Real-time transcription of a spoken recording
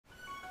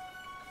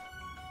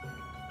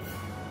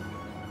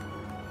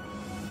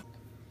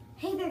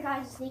Hey there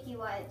guys, it's Sneaky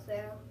White. So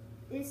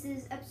this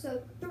is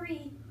episode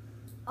 3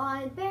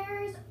 on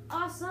Bear's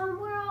Awesome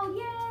World,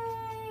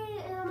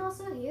 yay! And I'm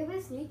also here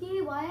with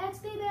Sneaky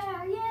YXB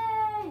Bear,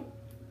 yay!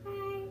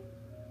 Hi.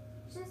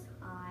 Just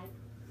hi.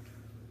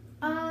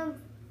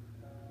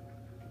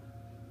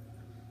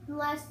 In the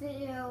last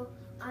video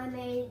I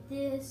made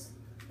this.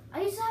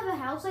 I used to have a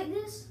house like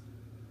this.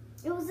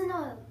 It wasn't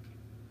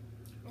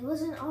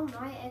on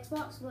my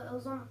Xbox, but it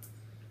was on,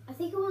 I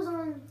think it was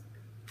on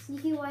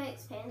Sneaky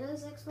YX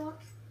Panda's Xbox.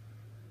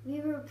 We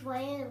were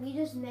playing, we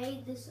just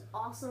made this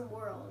awesome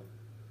world.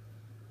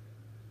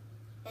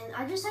 And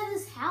I just had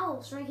this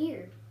house right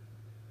here.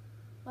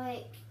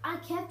 Like, I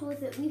kept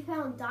with it. We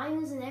found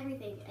diamonds and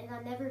everything, and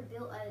I never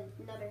built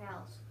another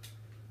house.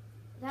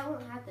 That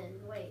won't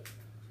happen. Wait.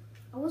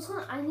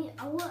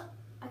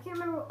 I can't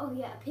remember. Oh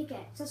yeah, a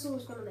pickaxe. That's what I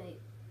was gonna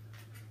make.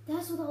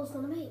 That's what I was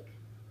gonna make.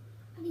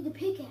 I need a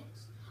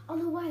pickaxe. I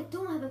don't know why I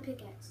don't have a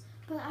pickaxe,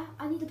 but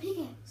I need a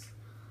pickaxe.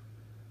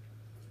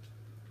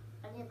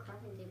 I need a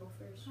crafting table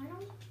first. Why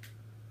don't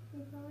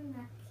you go in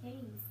that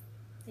cave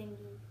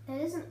thingy?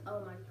 That isn't.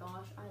 Oh my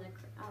gosh!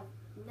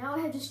 Now I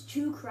have just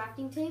 2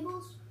 crafting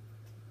tables.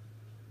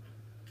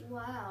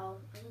 Wow!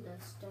 I need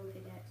a stone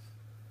pickaxe.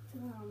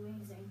 Oh,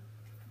 amazing!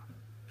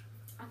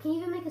 I can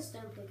even make a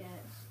stone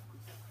pickaxe.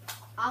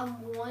 I'm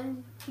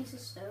 1 piece of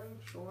stone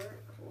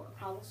short, or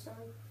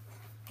cobblestone.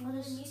 Well,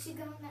 then you should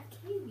go in that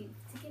cave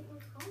to get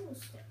more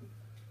cobblestone.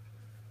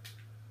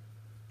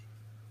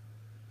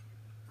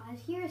 I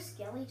hear a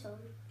skeleton.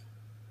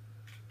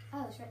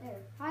 Oh, it's right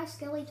there. Hi,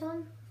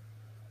 skeleton.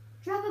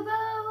 Drop a bow!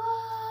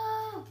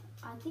 Ah!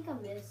 I think I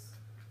missed.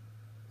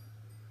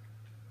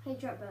 Hey,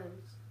 drop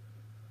bones.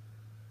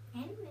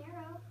 And an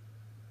arrow.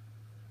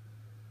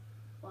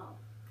 Wow.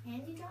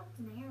 And you dropped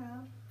an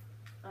arrow.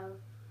 Oh.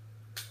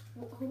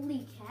 Well,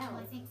 holy cow. Oh,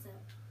 I think so.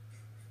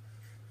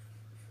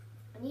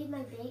 I need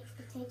my baked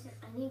potato.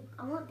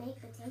 I want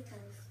baked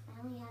potatoes.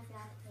 I only have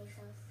raw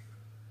potatoes.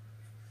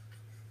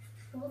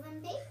 Well,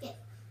 then bake it.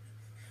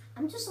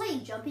 I'm just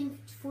like jumping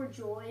for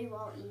joy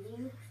while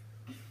eating.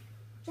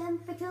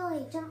 Jump for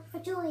joy, jump for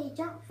joy,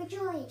 jump for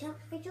joy, jump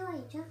for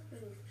joy, jump for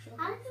joy.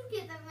 How did you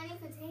get that many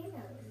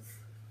potatoes?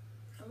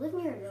 I live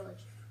near a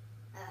village.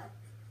 Oh.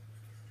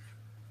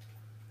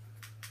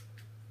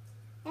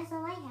 That's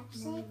all I have to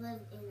You say. live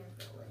in a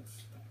village.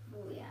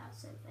 Well, yeah,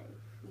 same thing.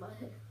 But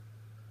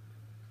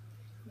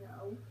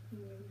No,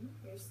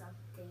 there's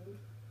something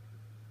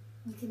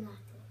you cannot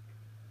do.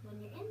 When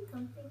you're in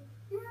something,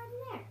 you're already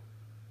there.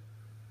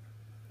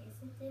 There's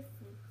a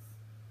difference.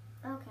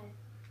 okay.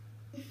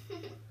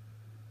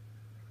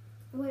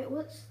 Wait,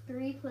 what's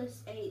 3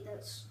 plus 8?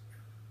 That's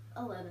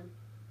 11.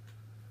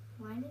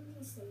 Why did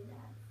you say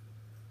that?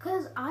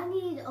 Cause I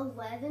need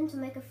 11 to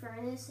make a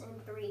furnace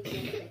and 3 to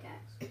make a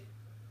pickaxe.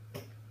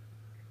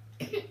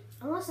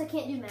 Unless I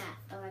can't do math.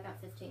 Oh, I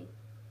got 15.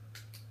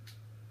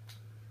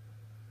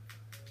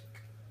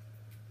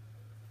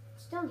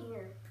 It's down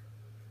here.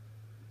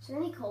 Is there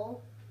any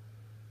coal?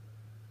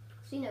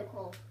 See no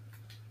coal.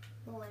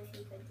 Well, if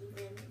you could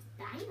even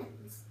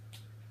diamonds.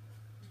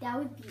 That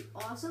would be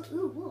awesome.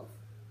 Ooh, wolf.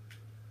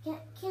 Can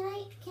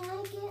I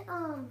get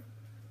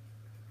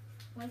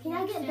Can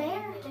I get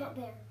bear? Oh,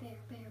 bear.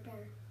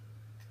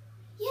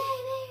 Yay,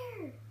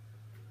 bear!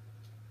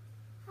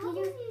 How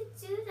did you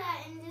do that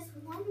in just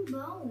one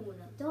bone?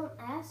 Don't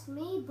ask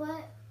me,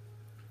 but.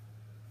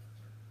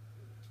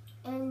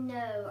 And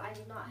no, I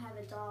do not have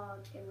a dog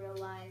in real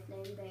life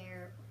named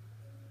Bear.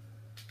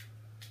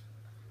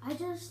 I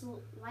just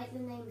like the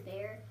name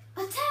Bear.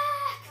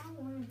 Attack!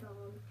 I want a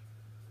dog.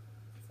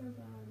 So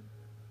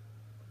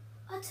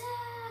bad.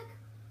 Attack!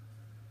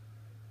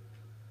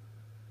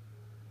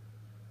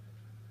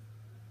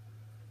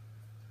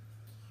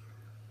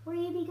 Where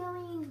you be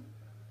going?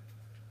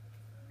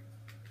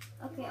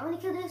 Okay, I want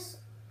to kill this.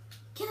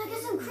 Can I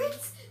get some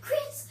crits?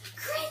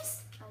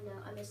 Crits! I know,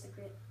 I missed the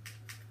crit.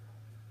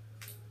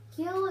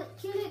 Kill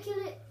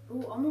it.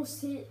 Ooh,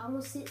 almost hit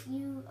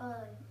you,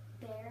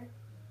 bear.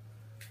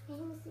 I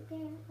almost hit bear,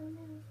 oh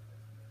no.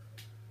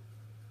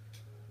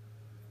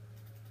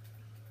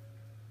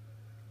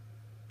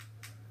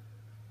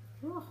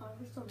 I'm gonna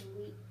harvest some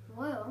wheat.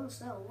 Whoa, almost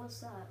fell. What's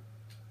that?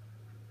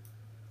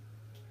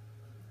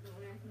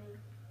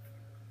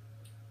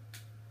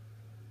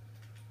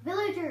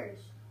 Villagers,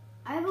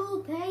 I will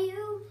pay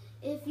you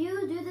if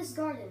you do this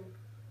garden.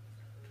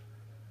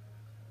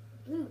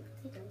 Ooh,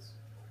 potatoes.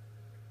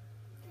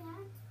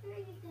 That's where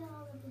you get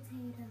all the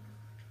potatoes.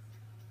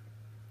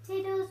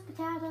 Potatoes,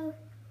 potato. Are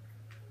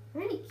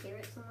there any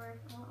carrots somewhere?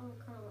 I kind of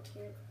want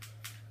carrot.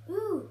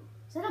 Ooh,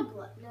 is that a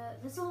no?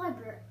 That's a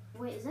library.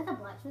 Wait, is that a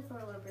blacksmith or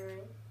a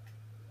librarian?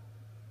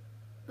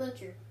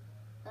 Butcher.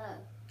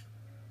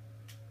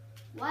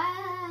 Wow,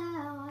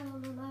 I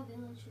don't know my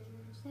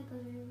villagers. Hey,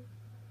 butcher.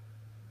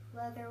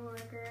 Leather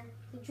worker.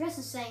 They dress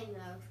the same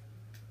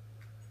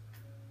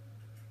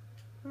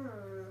though.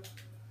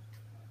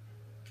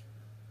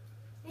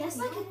 That's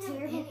like a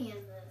terrible. Any of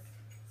this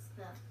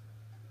stuff.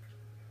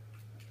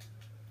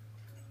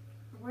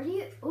 Where do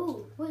you?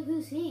 Ooh, who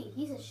Who's he?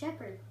 He's a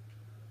shepherd.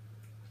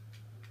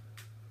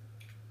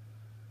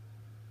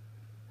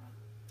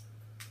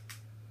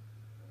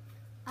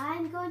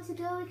 I'm going to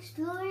go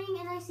exploring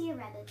and I see a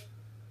rabbit.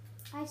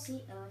 I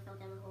see. Oh, I fell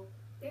down the hole.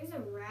 There's a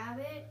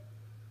rabbit.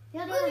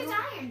 Fell down Oh, the there's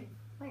hole. iron.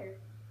 Where?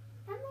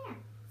 Down there.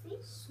 See?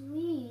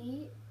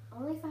 Sweet.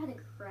 Only if I had a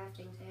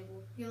crafting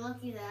table. You're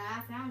lucky that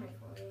I found it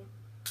for you.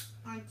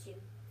 Aren't you?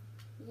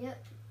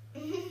 Yep.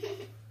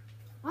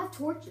 I have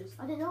torches.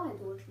 I didn't know I had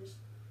torches.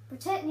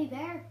 Protect me,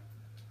 bear.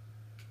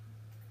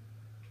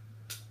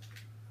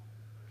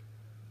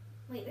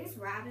 Wait, there's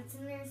rabbits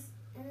in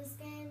this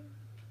game?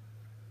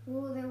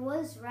 Well, there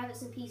was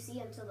rabbits in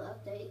PC until the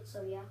update,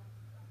 so yeah.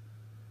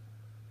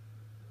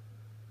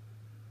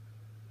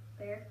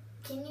 Bear?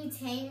 Can you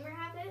tame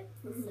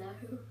rabbits? No.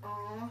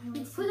 Aw,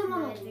 You put them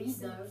on a they're lead,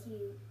 so though.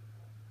 cute.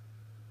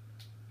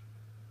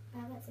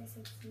 Rabbits are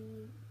so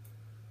cute.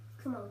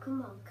 Come on,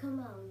 come on, come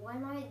on. Why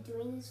am I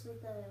doing this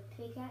with a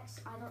pickaxe?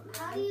 I don't know.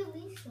 How do you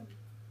leash them?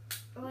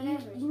 Or You,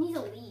 whatever. you need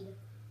a lead.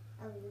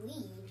 A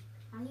lead?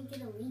 How do you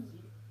get a lead?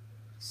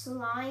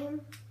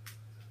 Slime.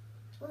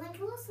 Well, then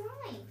kill a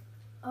slime.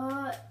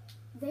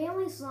 They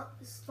only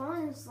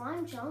spawn in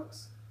slime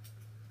chunks.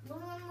 Well,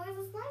 then where's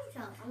the slime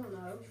chunk? I don't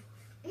know.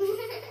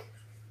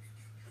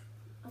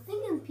 I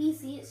think in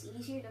PC it's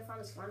easier to find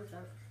a slime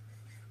chunk.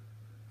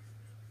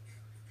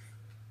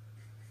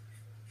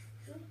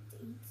 You have to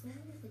eat some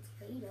of the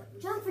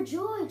potatoes. Jump for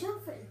joy!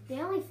 Jump for. They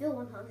only fill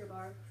one hunger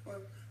bar. Or.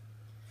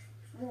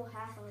 Well,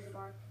 half a hunger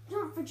bar.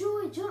 Jump for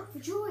joy! Jump for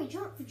joy!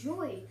 Jump for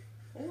joy!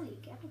 Holy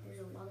cow, there's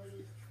a lot of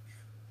meat.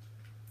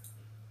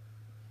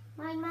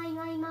 Mine.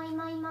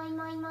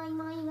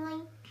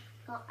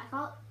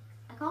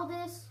 I call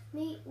this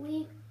meat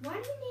wheat. Why do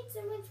you need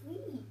so much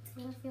wheat?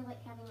 I don't feel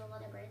like having a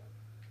lot of bread.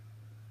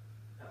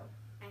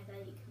 I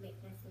thought you could make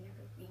nothing out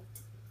of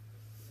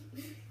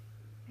wheat.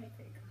 I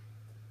forgot.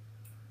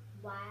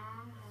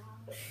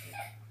 Wow.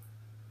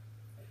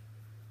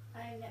 I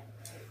know.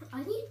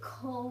 I need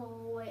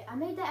coal. Wait, I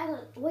made that out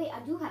of. Wait, I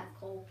do have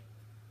coal.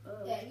 Oh.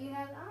 Yeah, you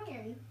have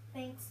iron,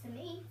 thanks to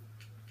me.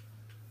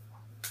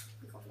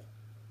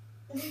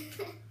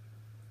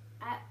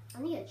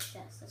 I need a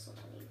chest. That's what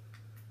I need.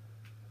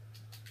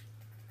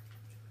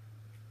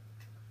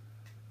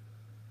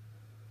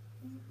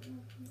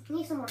 I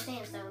need some more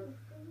sandstone.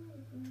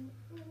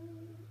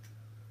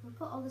 I'll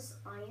put all this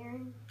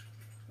iron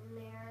in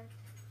there.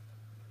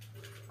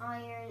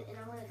 Iron, and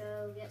I'm gonna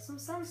go get some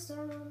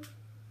sunstone.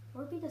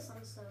 Where'd be the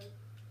sunstone?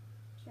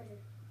 Treasure.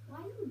 Why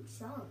do you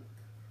jump?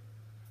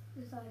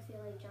 Just thought I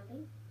feel like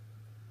jumping.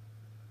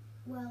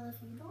 Well, if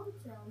you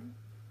don't jump,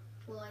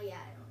 well, yeah,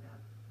 I don't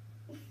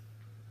know.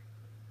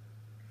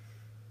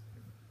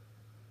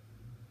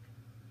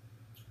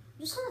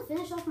 I'm just gonna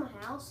finish off my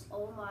house.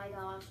 Oh my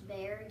gosh,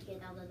 bear,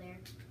 get out of there.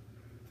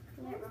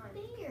 Where's Where's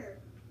mine? bear?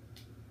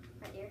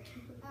 Right there.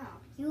 Oh,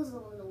 He was a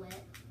little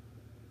wet.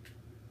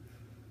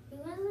 he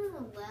was in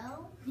the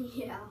well.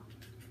 Yeah.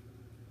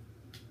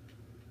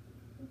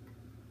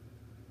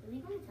 Is he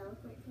gonna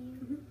teleport to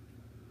you?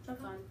 So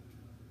fun.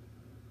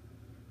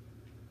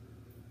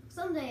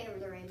 Someday over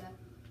the rainbow.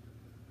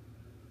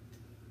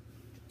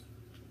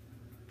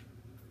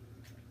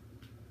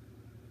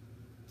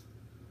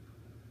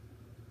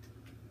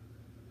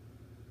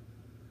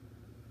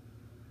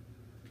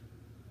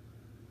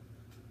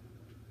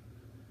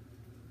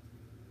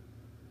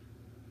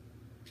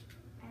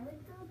 I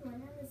would build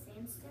one out of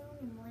sandstone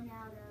and one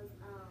out of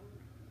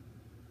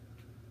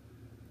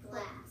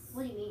glass.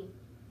 What do you mean?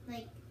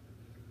 Like,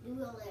 do a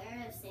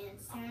layer of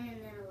sandstone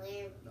and then a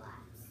layer of glass.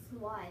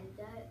 Why?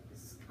 That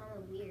is kind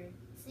of weird.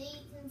 So you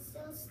can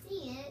still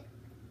see it,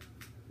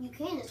 You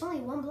can. It's only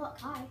 1 block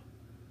high.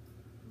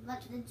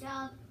 but the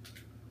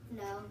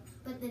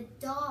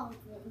dog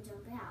won't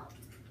jump out.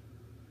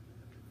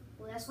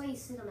 Well, that's why you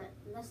sit him at.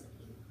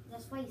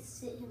 That's why you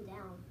sit him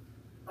down.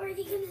 Or you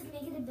can just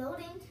make it a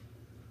building.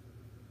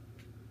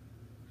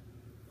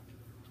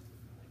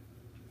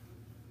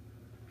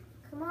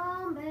 Come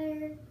on,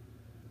 bear.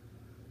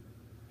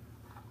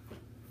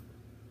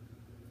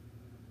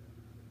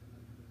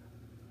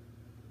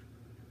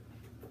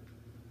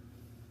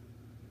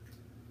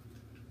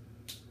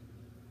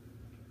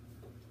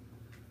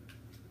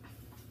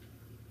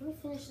 Let me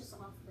finish this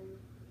off then.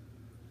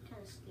 I'm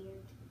kind of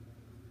scared.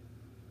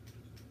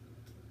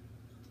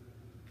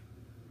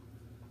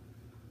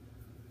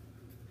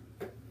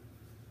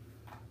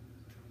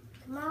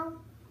 Come on.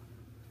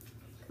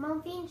 Come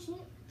on, finish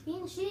it.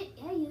 Finish it.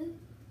 Yeah, you.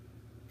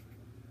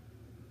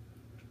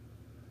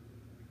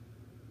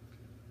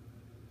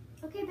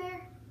 Okay,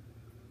 bear.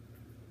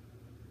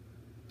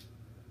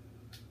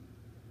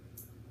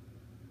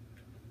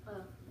 Oh,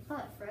 I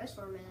thought it froze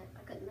for a minute. I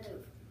couldn't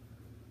move.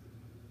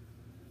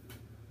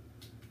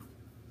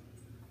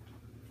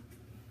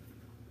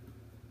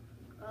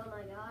 Oh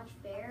my gosh,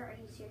 bear,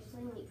 are you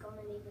seriously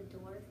gonna need the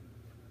door?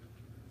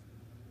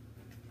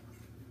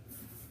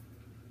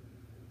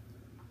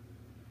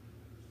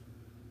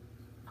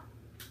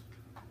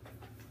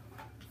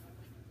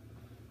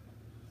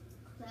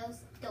 Close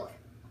door.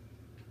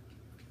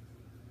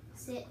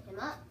 Sit him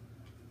up.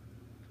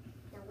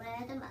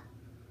 let them up.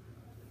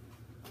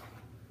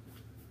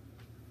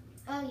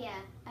 Oh yeah,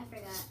 I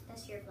forgot.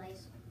 That's your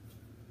place.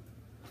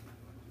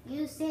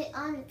 You sit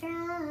on the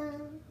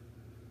throne.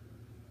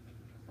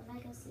 Let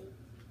me go sleep.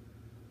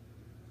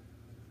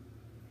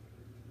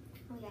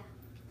 Oh yeah,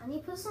 I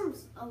need to put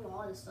a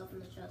lot of stuff in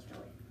the chest,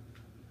 really.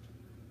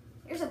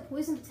 There's a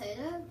poison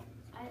potato.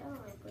 I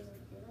don't like poison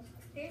potatoes.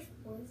 There's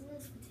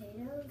poisonous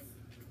potatoes?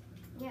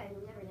 Yeah,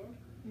 you never knew.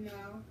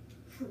 No,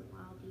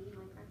 Wow, do you eat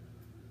Minecraft?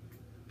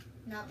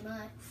 not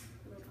much.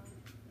 Oh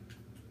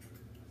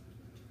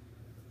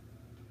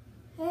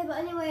my god. Hey, but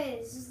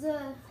anyways, this is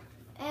the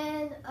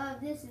end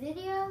of this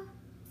video.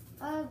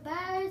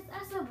 Guys,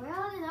 that's the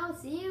Brown, and I'll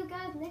see you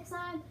guys next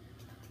time.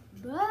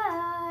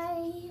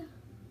 Bye.